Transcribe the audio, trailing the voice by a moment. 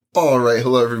All right,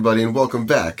 hello everybody, and welcome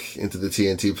back into the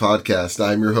TNT podcast.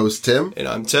 I'm your host, Tim. And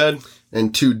I'm Ted.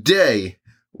 And today,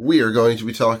 we are going to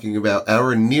be talking about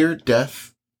our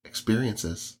near-death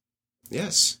experiences.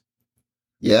 Yes.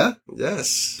 Yeah?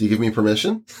 Yes. Do you give me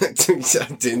permission? I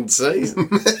didn't say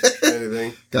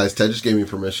anything. Guys, Ted just gave me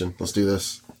permission. Let's do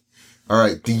this. All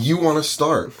right, do you want to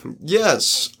start?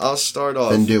 Yes, I'll start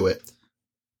off. Then do it.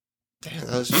 Damn,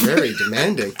 that was very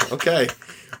demanding.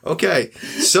 Okay.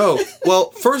 So, well,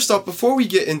 first off, before we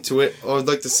get into it, I would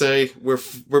like to say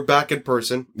we're back in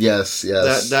person. Yes.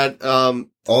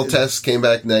 All tests came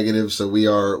back negative, so we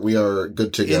are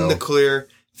good to go. In the clear.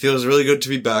 Feels really good to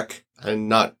be back and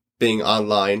not being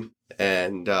online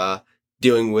and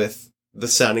dealing with the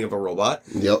sounding of a robot.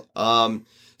 Yep.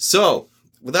 So,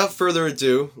 without further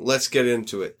ado, let's get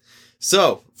into it.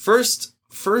 So, first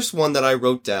one that I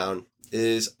wrote down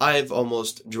is I've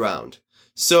almost drowned.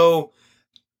 So,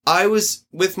 I was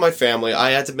with my family. I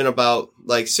had to have been about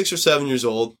 6 or 7 years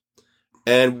old,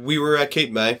 and we were at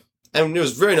Cape May, and it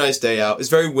was a very nice day out. It's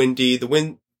very windy. The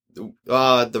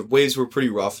waves were pretty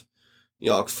rough. You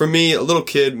know, for me, a little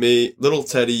kid, little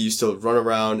Teddy used to run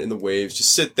around in the waves,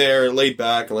 just sit there, lay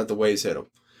back, and let the waves hit him.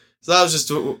 So that was just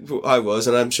who I was,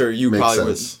 and I'm sure you Makes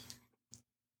probably sense.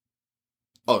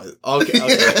 Oh, okay.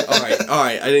 All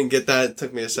right. I didn't get that. It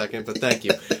took me a second, but thank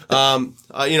you. A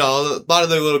lot of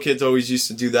the little kids always used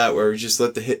to do that, where you just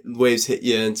let the waves hit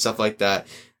you and stuff like that.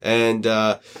 And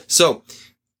so,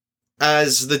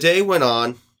 as the day went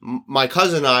on, my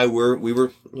cousin and I were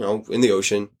in the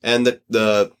ocean, and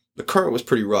the current was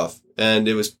pretty rough, and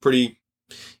it was pretty,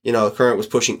 the current was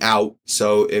pushing out,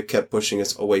 so it kept pushing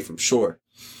us away from shore.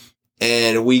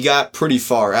 And we got pretty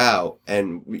far out,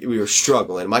 and we were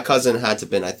struggling. My cousin had to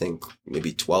have been, I think,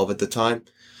 maybe 12 at the time.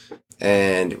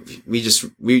 And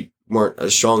we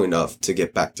weren't strong enough to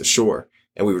get back to shore.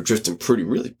 And we were drifting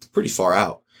pretty far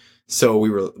out. So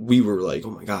we were like, oh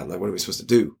my God, what are we supposed to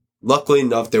do? Luckily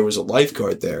enough, there was a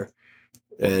lifeguard there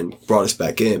and brought us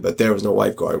back in. But there was no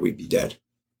lifeguard, we'd be dead.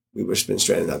 We would have been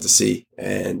stranded out to sea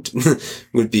and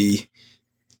would be...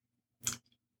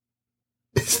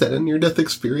 Is that a near-death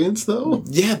experience, though?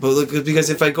 Yeah, but look, because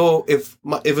if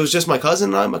it was just my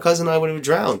cousin and I would have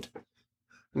drowned.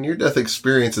 Near-death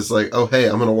experience is like, oh, hey,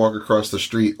 I'm going to walk across the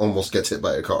street, almost gets hit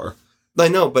by a car. I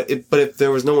know, but if there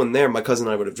was no one there, my cousin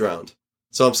and I would have drowned.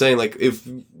 So I'm saying, if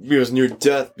we was near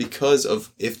death because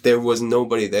of if there was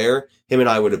nobody there, him and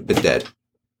I would have been dead.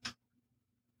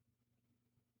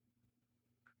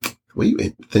 What you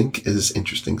think is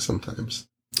interesting sometimes.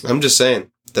 I'm just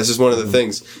saying. This is one of the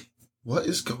things. What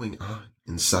is going on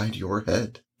inside your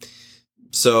head?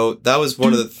 So that was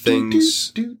one of the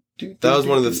things. That was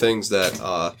one of the things that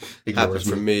happened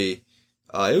for me.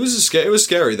 It was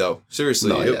scary though. Seriously,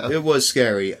 No, yeah. it was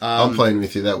scary. I'm playing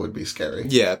with you. That would be scary.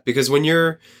 Yeah, because when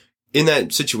you're in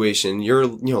that situation, you're a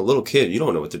little kid. You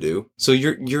don't know what to do, so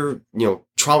you're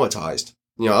traumatized.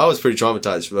 I was pretty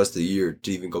traumatized for the rest of the year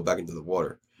to even go back into the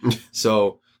water.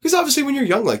 So, because obviously when you're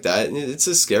young like that, it's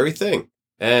a scary thing.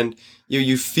 And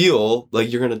you feel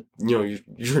like you're gonna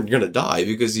die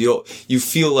because you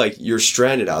feel like you're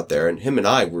stranded out there. And him and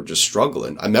I were just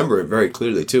struggling. I remember it very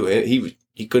clearly too.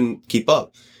 He couldn't keep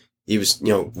up. He was,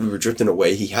 we were drifting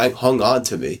away. He hung on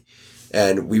to me,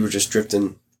 and we were just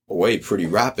drifting away pretty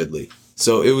rapidly.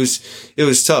 So it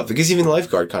was tough because even the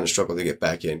lifeguard kind of struggled to get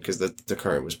back in because the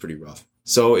current was pretty rough.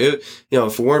 So if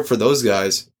it weren't for those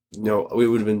guys, we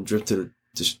would have been drifted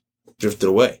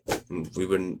away, and we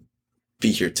wouldn't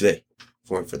be here today if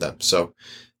it weren't for them. So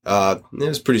it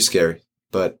was pretty scary.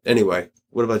 But anyway,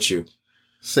 what about you?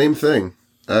 Same thing,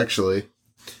 actually.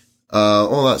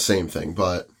 Well, not same thing,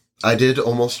 but I did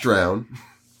almost drown.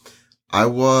 I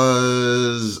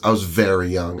was very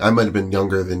young. I might have been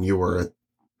younger than you were,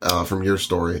 from your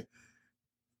story.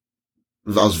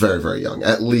 I was very, very young.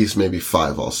 At least maybe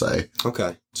 5, I'll say.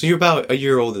 Okay. So you're about a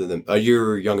year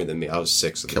younger than me. I was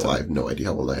 6 at the time. I have no idea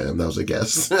how old I am. That was a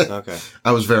guess. Okay.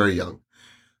 I was very young.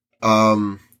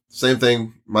 Same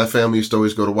thing. My family used to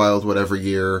always go to Wildwood every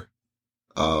year.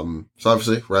 So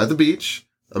obviously we're at the beach.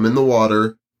 I'm in the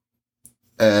water,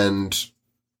 and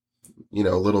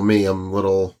little me,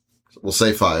 we'll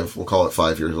say 5. We'll call it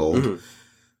 5 years old. Mm-hmm.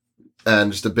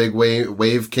 And just a big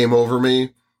wave came over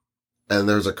me, and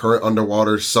there's a current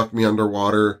underwater, sucked me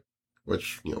underwater,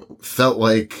 which, felt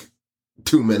like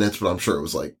 2 minutes, but I'm sure it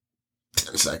was like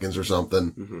 10 seconds or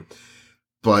something. Mm-hmm.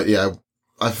 But yeah,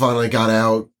 I finally got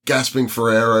out, gasping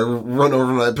for air. I run over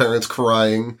to my parents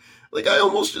crying, like, I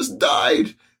almost just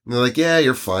died. And they're like, yeah,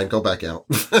 you're fine. Go back out.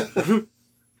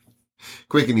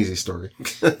 Quick and easy story.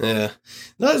 Yeah.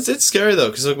 No, it's scary though,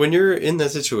 because when you're in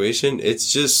that situation,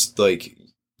 it's just like,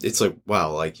 it's like,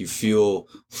 wow, like you feel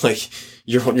like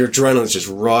your adrenaline's just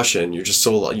rushing. You're just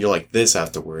you're like this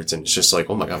afterwards. And it's just like,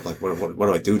 oh my God, like what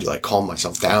do I do to like calm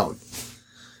myself down?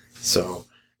 So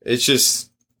it's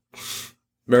just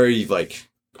very like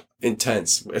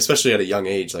intense, especially at a young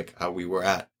age, like how we were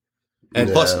at.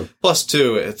 And plus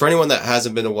too, for anyone that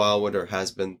hasn't been to Wildwood or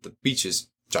has been, the beach is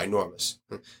ginormous.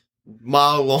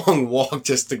 Mile-long walk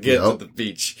just to get to the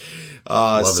beach.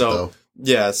 Love it, though.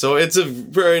 Yeah, so it's a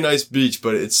very nice beach,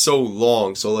 but it's so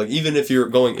long. So like, even if you're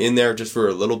going in there just for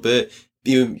a little bit,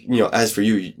 even, as for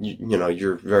you,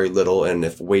 you're very little, and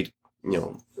if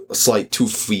a slight 2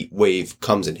 feet wave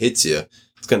comes and hits you,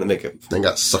 it's gonna make it. Then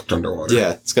got sucked underwater.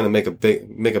 Yeah, it's gonna make a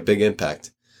big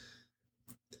impact.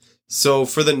 So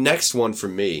for the next one for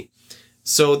me,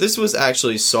 so this was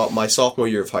actually my sophomore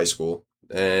year of high school,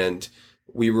 and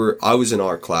I was in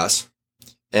art class,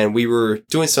 and we were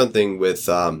doing something with,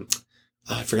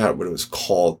 I forgot what it was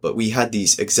called, but we had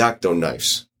these X-Acto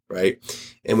knives, right?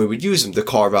 And we would use them to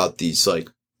carve out these like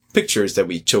pictures that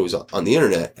we chose on the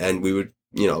internet, and we would,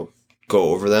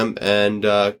 go over them and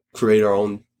create our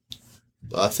own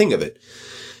thing of it.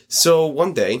 So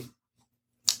one day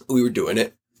we were doing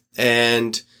it,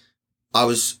 and I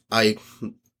was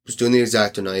doing the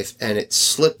X-Acto knife, and it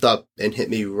slipped up and hit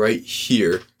me right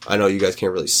here. I know you guys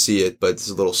can't really see it, but it's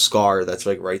a little scar that's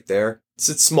like right there.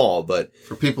 It's small, but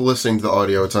for people listening to the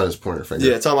audio, it's on his pointer finger.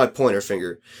 Yeah, it's on my pointer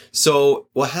finger. So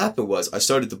what happened was I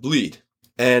started to bleed,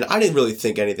 and I didn't really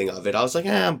think anything of it. I was like,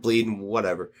 I'm bleeding,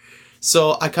 whatever.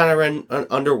 So I kind of ran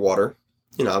underwater.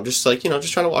 I'm just like,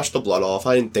 just trying to wash the blood off.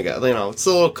 I didn't think, it's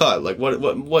a little cut. Like,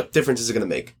 what difference is it going to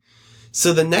make?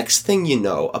 So the next thing you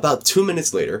know, about 2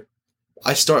 minutes later,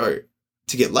 I start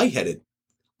to get lightheaded.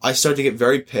 I started to get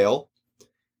very pale,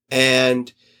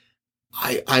 and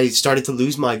I started to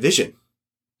lose my vision.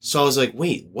 So I was like,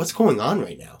 wait, what's going on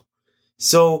right now?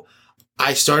 So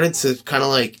I started to kind of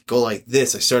like go like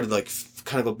this. I started like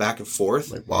kind of go back and forth.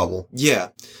 Like wobble. Yeah.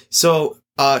 So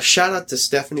shout out to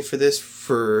Stephanie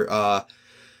for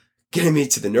getting me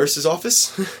to the nurse's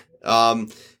office.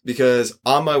 Because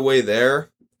on my way there,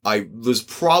 I was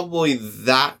probably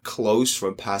that close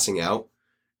from passing out.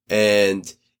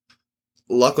 And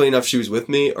luckily enough, she was with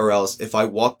me, or else if I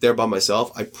walked there by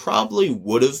myself, I probably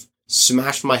would have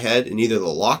smashed my head in either the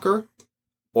locker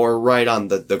or right on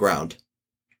the ground.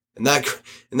 And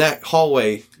that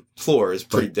hallway floor is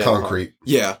pretty damn concrete. Hard.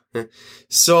 Yeah.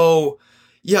 So,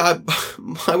 yeah,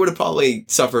 I would have probably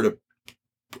suffered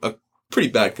a pretty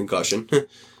bad concussion,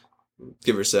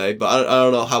 give or say. But I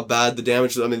don't know how bad the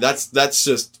damage was. I mean, that's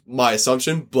just my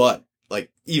assumption. But,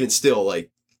 like, even still,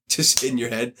 like, just in your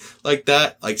head like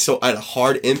that, like, so at a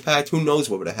hard impact, who knows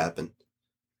what would have happened?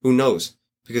 Who knows?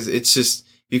 Because it's just,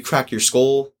 you crack your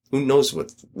skull, who knows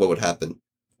what would happen?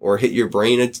 Or hit your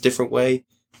brain a different way,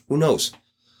 who knows?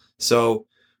 So,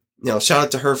 shout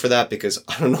out to her for that, because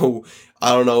I don't know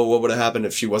what would have happened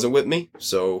if she wasn't with me.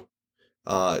 So,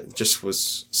 it just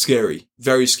was scary,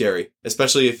 very scary,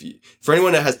 especially for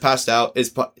anyone that has passed out,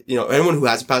 anyone who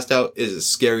hasn't passed out is a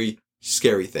scary,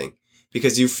 scary thing,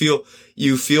 because you feel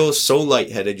so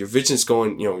lightheaded, your vision's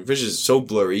going, your vision is so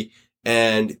blurry,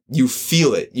 and you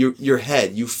feel it, your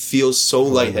head, you feel so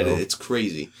lightheaded, it's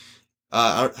crazy.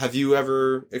 Have you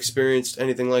ever experienced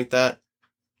anything like that?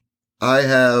 I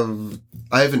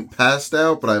haven't passed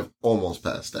out, but I've almost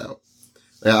passed out.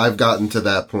 Yeah, I've gotten to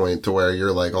that point to where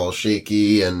you're like all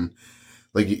shaky and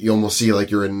like you almost see like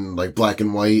you're in like black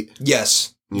and white.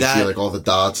 Yes. You see like all the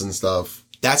dots and stuff.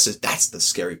 That's the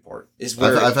scary part. Is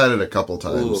where I've had it a couple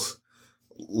times.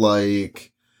 Ooh.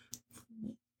 Like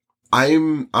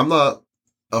I'm not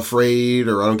afraid,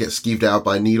 or I don't get skeeved out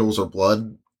by needles or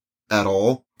blood at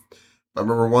all. I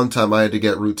remember one time I had to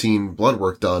get routine blood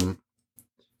work done,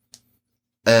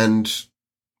 and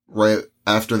right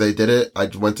after they did it, I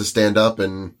went to stand up,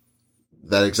 and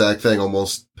that exact thing,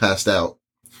 almost passed out.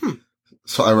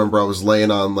 So I remember I was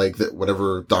laying on like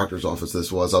whatever doctor's office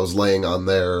this was. I was laying on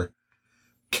their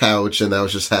couch, and that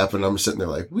was just happening. I'm sitting there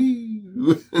like, wee.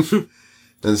 And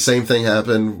the same thing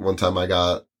happened one time. I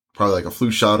got probably like a flu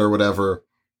shot or whatever.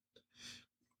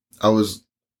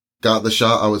 Got the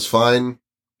shot. I was fine.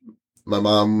 My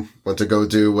mom went to go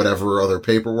do whatever other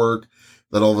paperwork.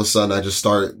 Then all of a sudden I just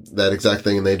start that exact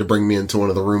thing, and they had to bring me into one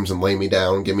of the rooms and lay me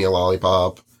down, give me a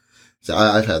lollipop. So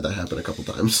I've had that happen a couple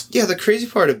times. Yeah, the crazy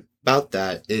part about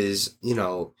that is,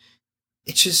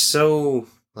 it's just so,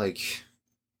 like,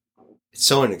 it's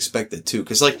so unexpected too.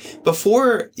 Cause like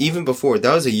even before,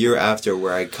 that was a year after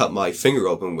where I cut my finger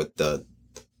open with the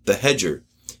hedger.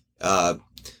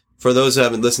 For those who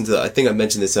haven't listened to that, I think I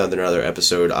mentioned this on another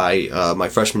episode. My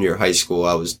freshman year of high school,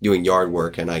 I was doing yard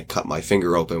work, and I cut my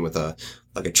finger open with a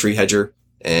tree hedger.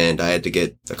 and I had to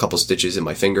get a couple stitches in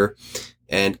my finger.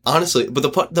 And honestly, but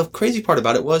the crazy part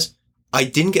about it was I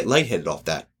didn't get lightheaded off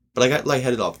that, but I got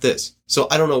lightheaded off this. So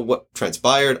I don't know what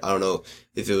transpired. I don't know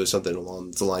if it was something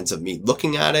along the lines of me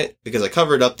looking at it, because I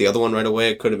covered up the other one right away.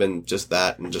 It could have been just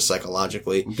that and just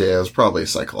psychologically. Yeah, it was probably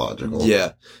psychological.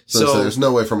 Yeah. So there's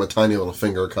no way from a tiny little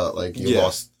finger cut, like you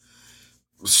lost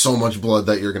so much blood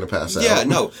that you're going to pass out. Yeah,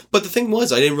 no. But the thing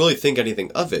was, I didn't really think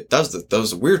anything of it. That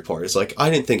was the weird part. It's like, I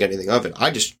didn't think anything of it.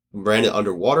 I just ran it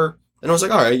underwater. And I was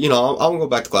like, all right, I'm going to go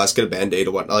back to class, get a Band-Aid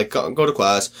or whatnot. Like, go to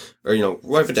class or,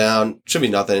 wipe it down. Should be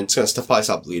nothing. It's going to probably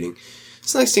stop bleeding.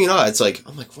 So next thing you know, it's like,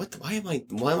 I'm like, what? Why am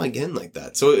I getting like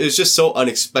that? So it's just so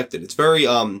unexpected. It's very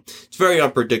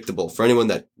unpredictable for anyone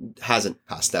that hasn't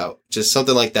passed out. Just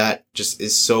something like that just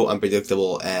is so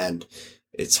unpredictable, and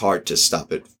it's hard to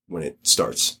stop it when it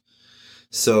starts.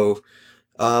 So,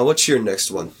 what's your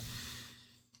next one?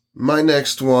 My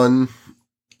next one,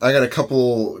 I got a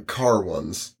couple car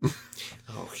ones.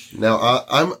 Now,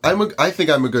 I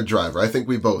think I'm a good driver. I think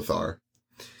we both are.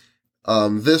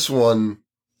 This one,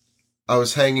 I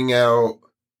was hanging out,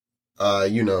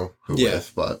 you know who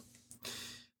with, but,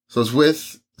 so I was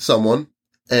with someone,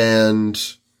 and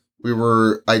we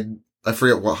were, I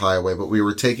forget what highway, but we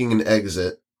were taking an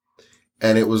exit,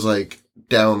 and it was like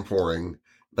downpouring.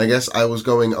 I guess I was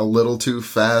going a little too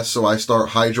fast, so I start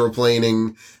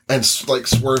hydroplaning and like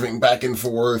swerving back and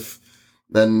forth.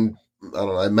 Then, I don't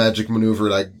know, I magic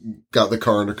maneuvered, I got the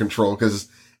car under control, because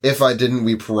if I didn't,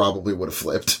 we probably would have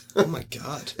flipped. Oh my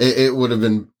God. It would have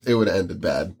ended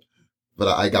bad. But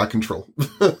I got control.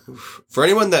 For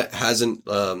anyone that hasn't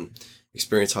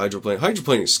experienced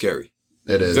hydroplaning is scary.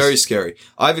 It is. Very scary.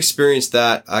 I've experienced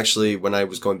that actually when I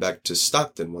was going back to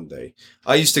Stockton one day.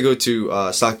 I used to go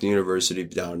to Stockton University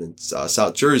down in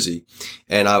South Jersey,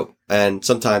 and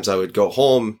sometimes I would go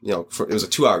home, it was a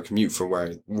 2-hour commute from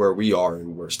where we are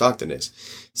and where Stockton is.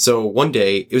 So one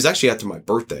day, it was actually after my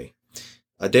birthday.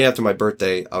 A day after my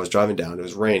birthday, I was driving down. It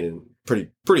was raining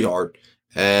pretty hard,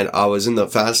 and I was in the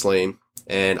fast lane,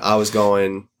 and I was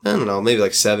going, I don't know, maybe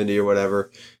like 70 or whatever,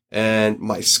 and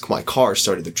my car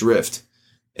started to drift,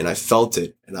 and I felt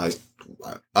it, and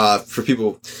for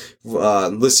people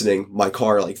listening, my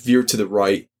car like veered to the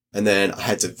right, and then I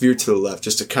had to veer to the left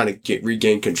just to kind of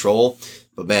regain control.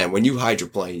 But man, when you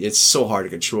hydroplane, it's so hard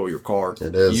to control your car.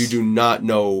 It is. You do not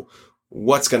know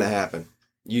what's going to happen.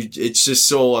 It's just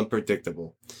so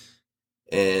unpredictable,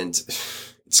 and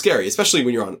it's scary, especially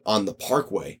when you're on the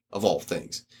parkway of all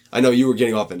things. I know you were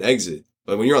getting off an exit,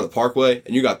 but when you're on the parkway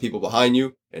and you got people behind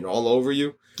you and all over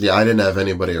you. Yeah, I didn't have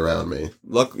anybody around me.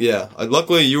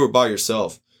 Luckily you were by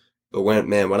yourself. But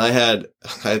when I had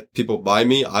people by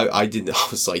me, I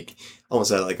was like, I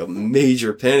almost had like a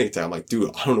major panic attack. I'm like,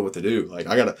 dude, I don't know what to do. Like,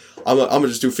 I'm gonna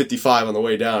just do 55 on the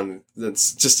way down.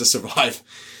 That's just to survive.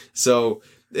 So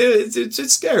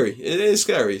it's scary. It is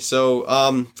scary. So,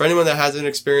 for anyone that hasn't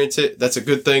experienced it, that's a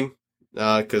good thing.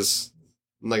 'Cause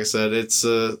like I said, it's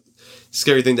a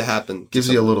scary thing to happen. Gives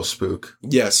you a little spook.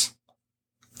 Yes.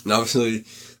 And obviously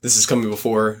this is coming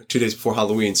 2 days before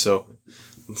Halloween. So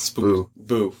spook.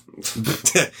 Boo.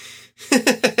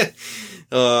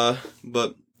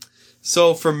 But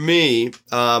so for me,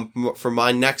 for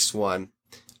my next one,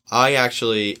 I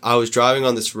was driving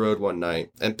on this road one night,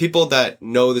 and people that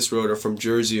know this road are from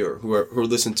Jersey or who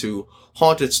listen to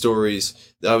haunted stories.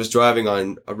 That I was driving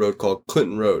on a road called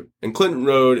Clinton Road, and Clinton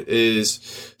Road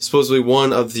is supposedly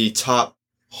one of the top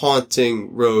haunted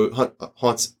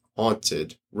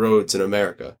roads in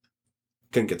America.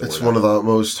 Couldn't get the word out. It's one of the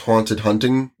most haunted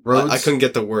hunting roads? I couldn't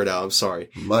get the word out. I'm sorry.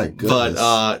 My goodness.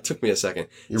 But it took me a second.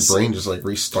 Your brain just like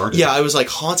restarted. Yeah, I was like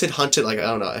haunted. Like, I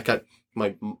don't know. I got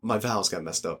my valves got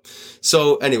messed up.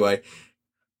 So anyway,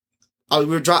 I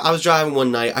was driving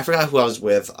one night. I forgot who I was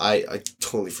with. I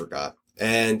totally forgot.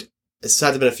 And it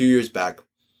had to been a few years back.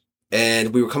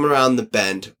 And we were coming around the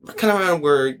bend, kind of around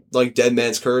where like Dead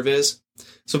Man's Curve is.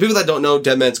 So people that don't know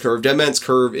Dead Man's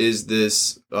Curve is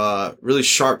this really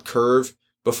sharp curve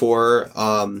before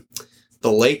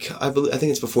the lake. I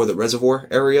think it's before the reservoir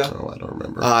area. Oh, I don't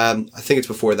remember. I think it's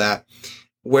before that.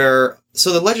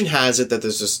 So the legend has it that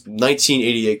there's this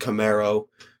 1988 Camaro,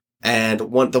 and the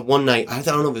one night, I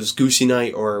don't know if it was Goosey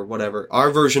Night or whatever.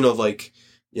 Our version of like,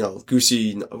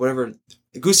 Goosey, whatever.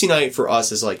 Goosey Night for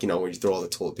us is like, when you throw all the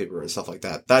toilet paper and stuff like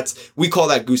that. We call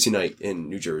that Goosey Night in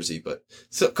New Jersey, but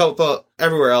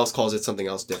everywhere else calls it something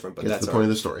else different, but that's the point of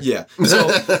the story. Yeah. So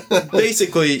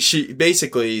basically,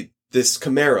 this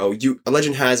Camaro, a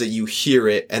legend has it, you hear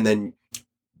it and then,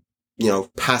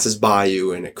 passes by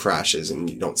you and it crashes and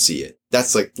you don't see it.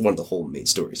 That's like one of the whole main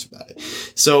stories about it.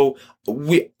 So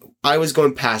I was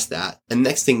going past that, and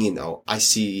next thing you know, I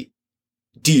see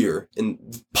deer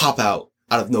and pop out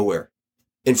of nowhere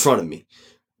in front of me.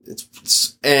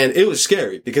 And it was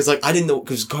scary because like I didn't know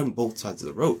because it was guarding both sides of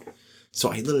the road. So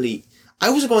I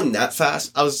wasn't going that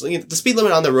fast. I was the speed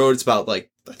limit on the road is about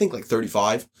like I think like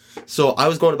 35. So I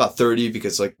was going about 30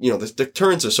 because like the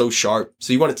turns are so sharp.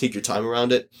 So you want to take your time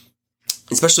around it,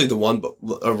 especially the one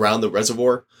around the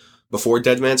reservoir before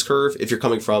Dead Man's Curve if you're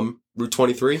coming from Route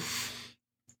 23.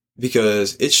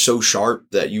 Because it's so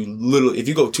sharp that you literally, if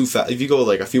you go too fast, if you go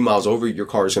like a few miles over, your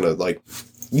car is going to like,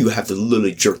 you have to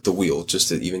literally jerk the wheel just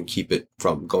to even keep it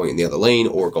from going in the other lane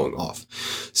or going off.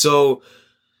 So,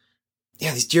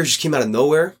 yeah, these deer just came out of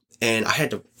nowhere and I had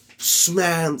to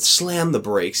slam the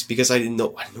brakes because I didn't know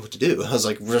what to do. I was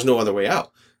like, there's no other way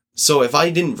out. So if I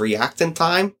didn't react in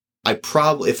time, I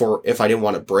probably, if I didn't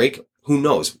want to brake, who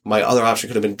knows? My other option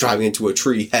could have been driving into a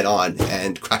tree head on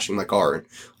and crashing my car and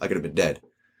I could have been dead.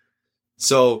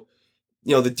 So,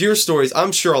 the deer stories,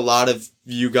 I'm sure a lot of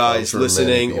you guys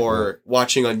listening or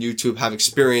watching on YouTube have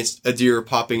experienced a deer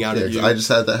popping out at you. I just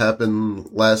had that happen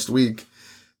last week,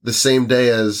 the same day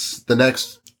as the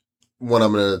next one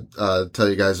I'm going to tell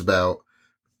you guys about.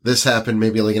 This happened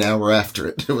maybe like an hour after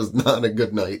it. It was not a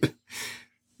good night.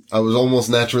 I was almost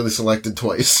naturally selected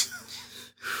twice.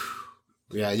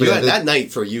 Yeah, that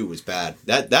night for you was bad.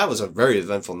 That was a very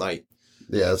eventful night.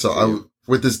 Yeah, so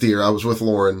with this deer, I was with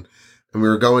Lauren. And we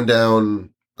were going down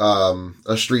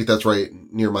a street that's right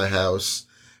near my house.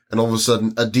 And all of a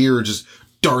sudden, a deer just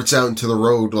darts out into the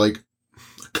road like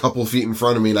a couple feet in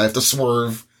front of me. And I have to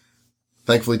swerve.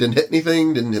 Thankfully, didn't hit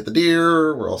anything. Didn't hit the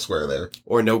deer. We're all square there.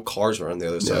 Or no cars were on the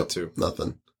other side, too.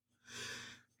 Nothing.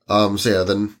 So yeah,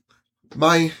 then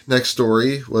my next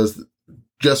story was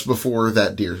just before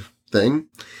that deer thing.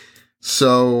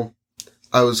 So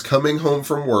I was coming home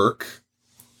from work.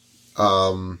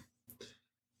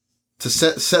 To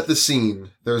set the scene,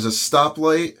 there's a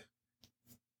stoplight,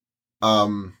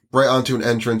 right onto an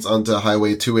entrance onto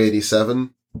Highway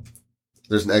 287.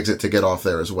 There's an exit to get off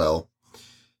there as well.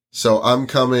 So I'm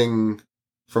coming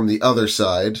from the other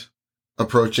side,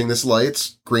 approaching this light.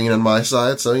 It's green on my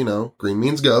side, so, green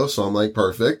means go. So I'm like,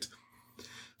 perfect.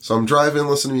 So I'm driving,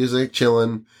 listening to music,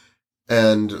 chilling.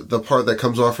 And the part that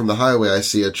comes off from the highway, I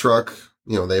see a truck,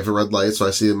 they have a red light. So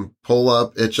I see them pull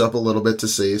up, itch up a little bit to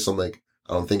see. So I'm like,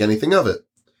 I don't think anything of it.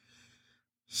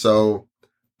 So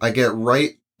I get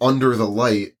right under the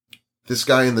light. This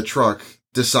guy in the truck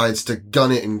decides to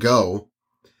gun it and go.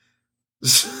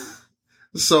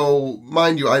 So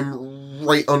mind you, I'm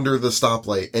right under the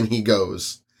stoplight and he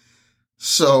goes.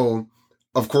 So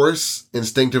of course,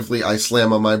 instinctively I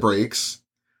slam on my brakes,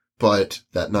 but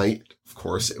that night, of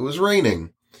course, it was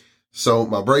raining. So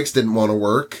my brakes didn't want to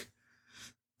work.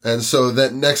 And so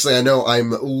that next thing I know,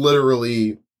 I'm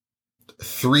literally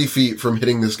 3 feet from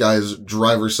hitting this guy's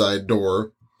driver's side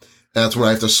door. And that's when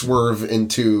I have to swerve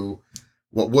into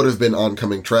what would have been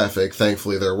oncoming traffic.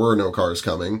 Thankfully, there were no cars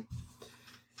coming.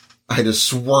 I had to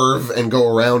swerve and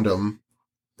go around him.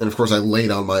 And of course, I laid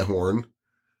on my horn.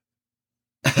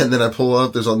 And then I pull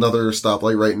up. There's another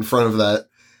stoplight right in front of that.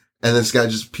 And this guy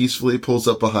just peacefully pulls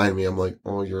up behind me. I'm like,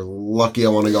 oh, you're lucky I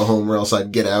want to go home or else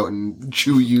I'd get out and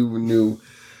chew you new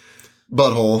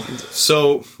butthole.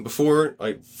 So, before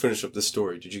I finish up this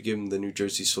story, did you give him the New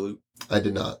Jersey salute? I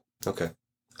did not. Okay.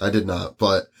 I did not,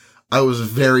 but I was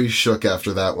very shook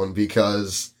after that one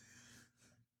because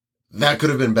that could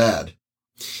have been bad.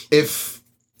 It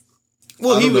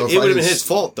would have been his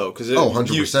fault though, because 100%.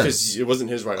 Because it wasn't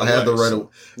his right. I had the right,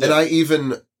 yeah. And I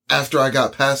even after I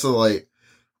got past the light,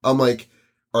 I'm like,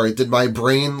 all right, did my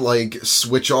brain like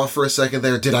switch off for a second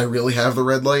there? Did I really have the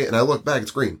red light? And I look back,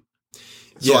 it's green.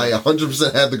 So I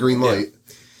 100% had the green light.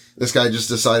 Yeah. This guy just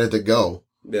decided to go.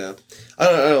 Yeah, I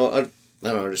don't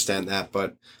understand that,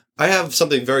 but I have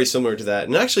something very similar to that,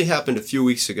 and it actually happened a few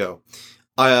weeks ago.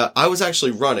 I was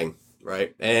actually running,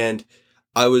 right, and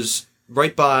I was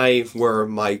right by where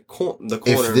the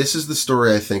corner. If this is the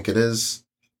story I think it is,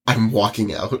 I'm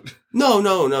walking out. No.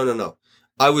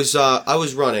 I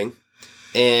was running,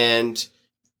 and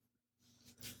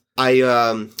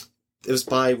it was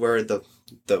by where the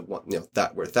one,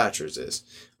 where Thatcher's is,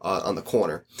 on the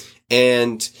corner.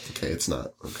 And okay, it's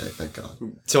not. Okay, thank God.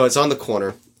 So it's on the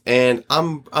corner and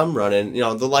I'm running,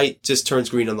 the light just turns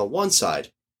green on the one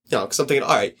side, cause I'm thinking,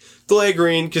 all right, delay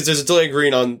green, cause there's a delay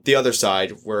green on the other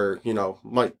side where,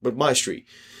 my street.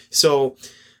 So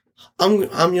I'm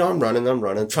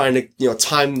running, trying to,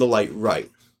 time the light right,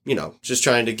 just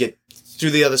trying to get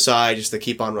through the other side just to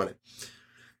keep on running.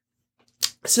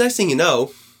 So next thing you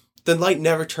know, the light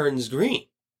never turns green.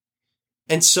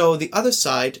 And so the other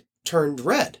side turned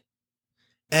red.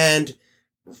 And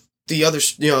the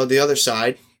other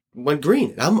side went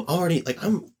green. And I'm already, like,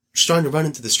 I'm starting to run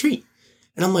into the street.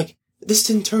 And I'm like, this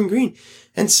didn't turn green.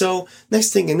 And so,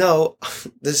 next thing you know,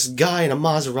 this guy in a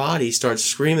Maserati starts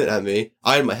screaming at me.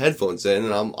 I had my headphones in,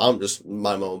 and I'm just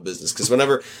minding my own business. Because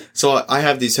so I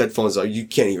have these headphones, you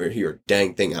can't even hear a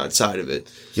dang thing outside of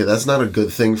it. Yeah, that's not a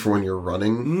good thing for when you're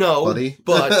running, no, buddy.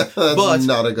 But, that's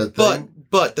not a good thing.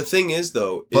 But the thing is,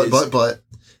 though,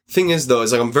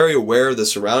 is like I'm very aware of the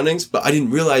surroundings, but I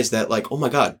didn't realize that, like, oh my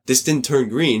god, this didn't turn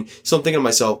green. So I'm thinking to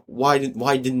myself, why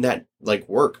didn't that, like,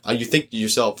 work? You think to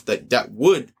yourself that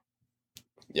would,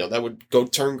 that would go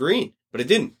turn green, but it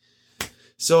didn't.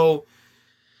 So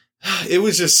it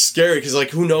was just scary because,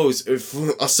 like, who knows if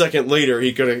a second later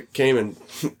he could have came and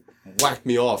whacked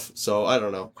me off. So I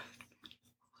don't know.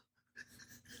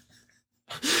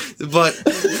 But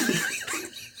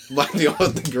whacked me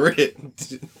off the grid.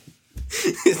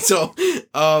 So,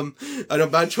 I know,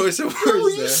 bad choice of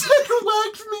words there. You said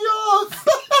whacked me off!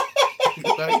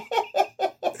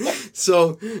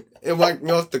 So, it whacked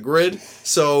me off the grid.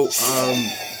 So,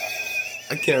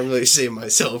 I can't really save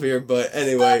myself here, but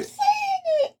anyway.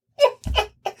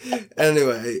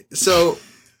 So,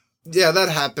 yeah, that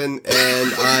happened,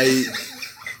 and I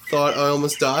thought I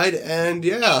almost died, and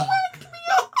yeah.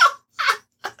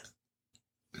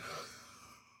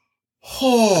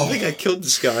 Oh, I think I killed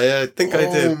this guy. I think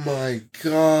I did. Oh my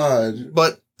god.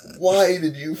 But why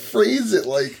did you phrase it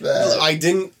like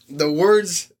that? The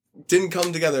words didn't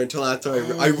come together until after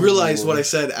I realized what I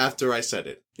said after I said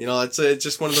it. It's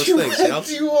just one of those things. Whacked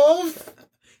you off?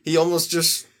 He almost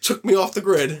just took me off the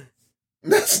grid.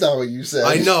 That's not what you said.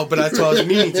 I know, but that's what I was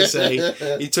meaning to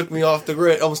say. He took me off the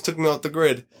grid, almost took me off the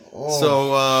grid. Oh,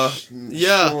 so,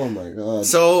 yeah. Oh my god.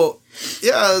 So,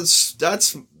 yeah,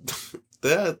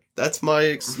 that's my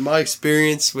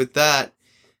experience with that.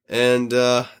 And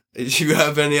do you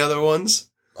have any other ones?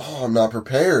 Oh, I'm not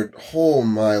prepared. Oh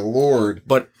my lord.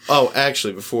 But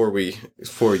actually, before we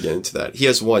get into that, he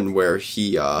has one where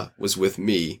he was with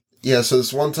me. Yeah, so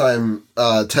this one time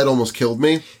Ted almost killed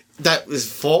me. That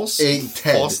was false.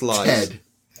 False lies. Ted.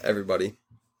 Everybody.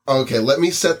 Okay, let me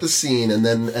set the scene and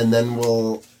then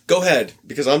we'll go ahead,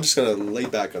 because I'm just gonna lay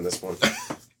back on this one.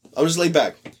 I'll just lay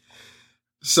back.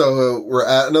 So we're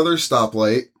at another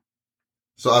stoplight.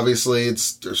 So obviously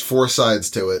there's 4 sides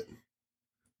to it.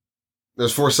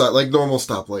 There's 4 sides, like normal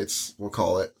stoplights, we'll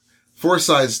call it. 4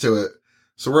 sides to it.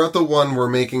 So we're at the one we're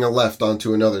making a left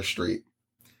onto another street.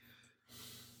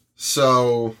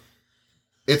 So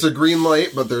it's a green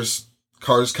light, but there's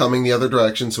cars coming the other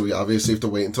direction, so we obviously have to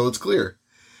wait until it's clear.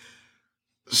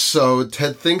 So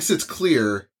Ted thinks it's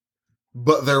clear,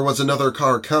 but there was another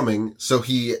car coming, so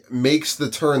he makes the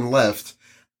turn left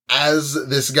as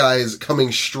this guy is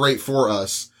coming straight for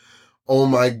us. Oh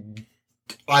my,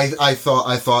 I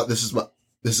thought this is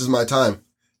my time.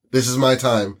 This is my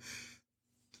time.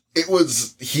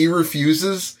 He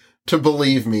refuses to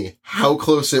believe me how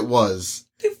close it was.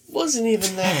 It wasn't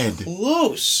even that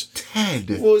close. Ted.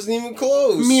 It wasn't even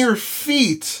close. Mere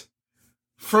feet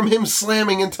from him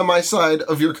slamming into my side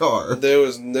of your car.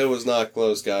 It was not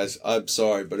close, guys. I'm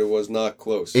sorry, but it was not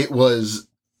close. It was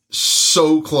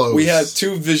so close. We had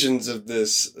 2 visions of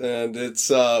this, and it's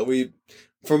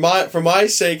for my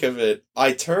sake of it,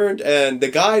 I turned and the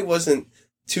guy wasn't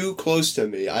too close to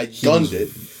me. I gunned it.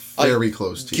 Very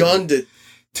close to you. Gunned it.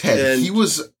 Ted, he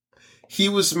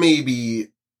was maybe,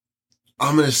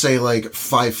 I'm going to say, like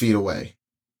 5 feet away.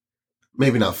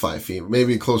 Maybe not 5 feet,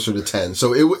 maybe closer to 10.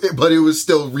 So but it was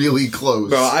still really close.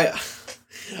 Bro,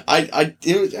 I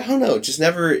don't know, just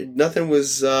never, nothing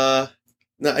was, no,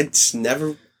 I just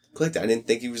never clicked. I didn't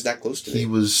think he was that close to me. He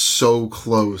was so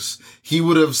close. He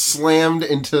would have slammed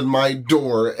into my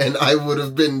door and I would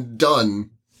have been done.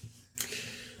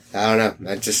 I don't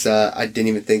know. I just, I didn't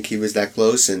even think he was that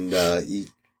close, and, I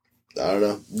don't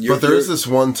know. But there is this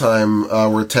one time,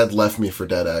 where Ted left me for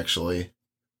dead, actually.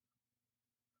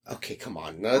 Okay, come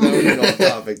on. No, that was off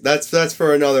topic. That's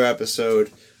for another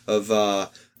episode of,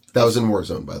 That was in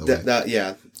Warzone, by the way.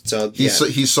 Yeah. So, he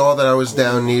saw that I was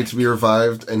down, needed to be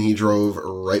revived, and he drove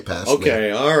right past me.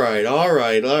 Okay,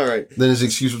 alright. Then his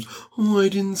excuse was, I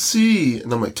didn't see.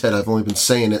 And I'm like, Ted, I've only been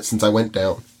saying it since I went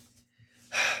down.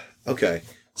 Okay.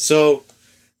 So,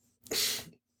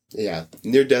 yeah,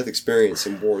 near-death experience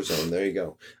in Warzone. There you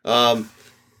go.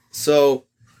 So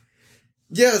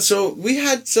we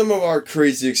had some of our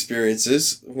crazy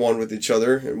experiences, one with each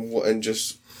other, and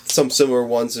just some similar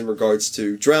ones in regards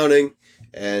to drowning,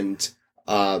 and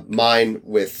mine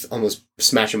with almost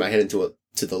smashing my head into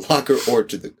the locker or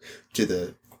to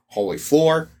the hallway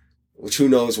floor, which who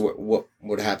knows what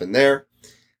would happen there.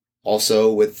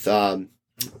 Also with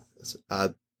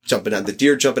the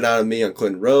deer jumping out of me on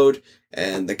Clinton Road,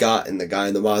 and the guy in the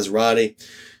Maserati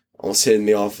almost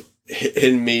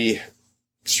hitting me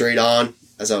straight on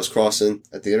as I was crossing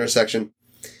at the intersection.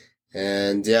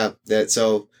 And yeah,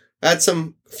 so I had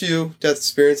few death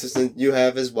experiences than you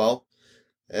have as well.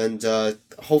 And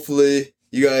hopefully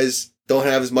you guys don't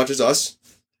have as much as us.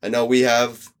 I know we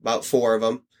have about 4 of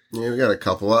them. Yeah, we got a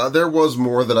couple. There was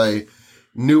more that I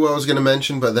knew I was going to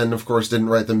mention, but then, of course, didn't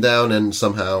write them down, and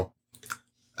somehow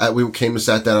we came and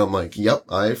sat down, I'm like, yep,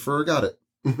 I forgot it.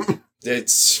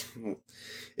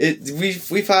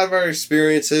 We've had our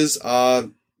experiences.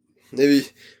 Maybe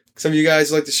some of you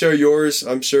guys would like to share yours.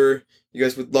 I'm sure you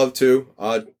guys would love to.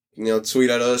 Tweet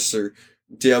at us or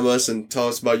DM us and tell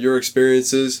us about your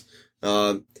experiences.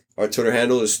 Our Twitter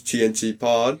handle is TNT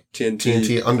Pod.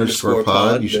 TNT underscore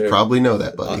pod. You should probably know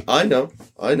that, buddy. I know.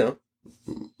 I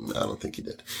don't think you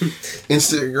did.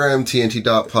 Instagram,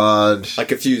 TNT.pod. I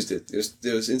confused it.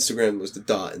 It was Instagram was the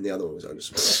dot and the other one was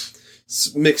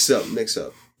underscore. Mix up.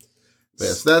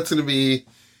 Yes, that's going to be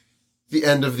the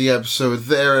end of the episode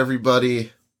there,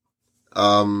 everybody.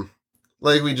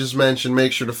 Like we just mentioned,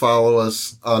 make sure to follow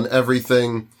us on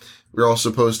everything. We're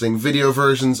also posting video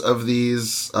versions of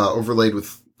these, overlaid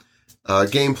with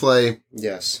gameplay.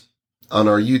 Yes. On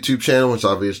our YouTube channel, which is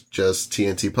obviously just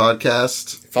TNT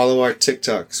Podcast. Follow our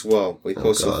TikTok as well. We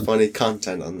post some funny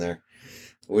content on there.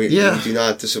 We do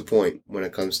not disappoint when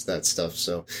it comes to that stuff.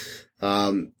 So,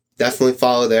 definitely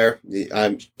follow there.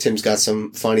 Tim's got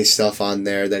some funny stuff on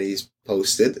there that he's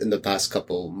posted in the past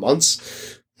couple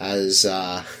months. I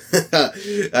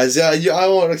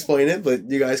won't explain it, but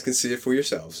you guys can see it for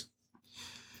yourselves.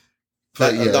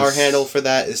 Our handle for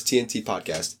that is TNT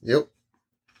Podcast. Yep.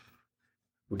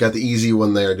 We got the easy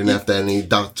one there. Didn't have to add any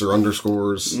dots or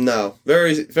underscores. No.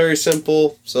 Very, very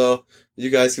simple. So you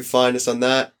guys can find us on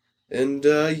that. And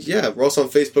we're also on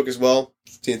Facebook as well.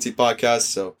 TNT Podcast.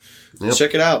 So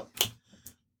check it out.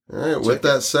 All right. With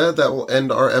that said, that will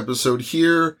end our episode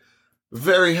here.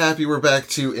 Very happy we're back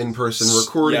to in-person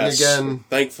recording again.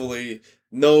 Thankfully,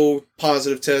 no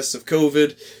positive tests of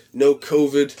COVID. No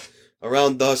COVID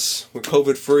around us. We're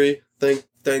COVID-free.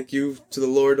 Thank you to the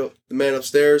Lord, the man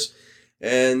upstairs.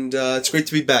 And it's great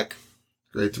to be back.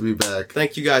 Great to be back.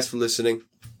 Thank you guys for listening.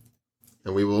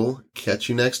 And we will catch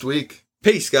you next week.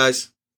 Peace, guys.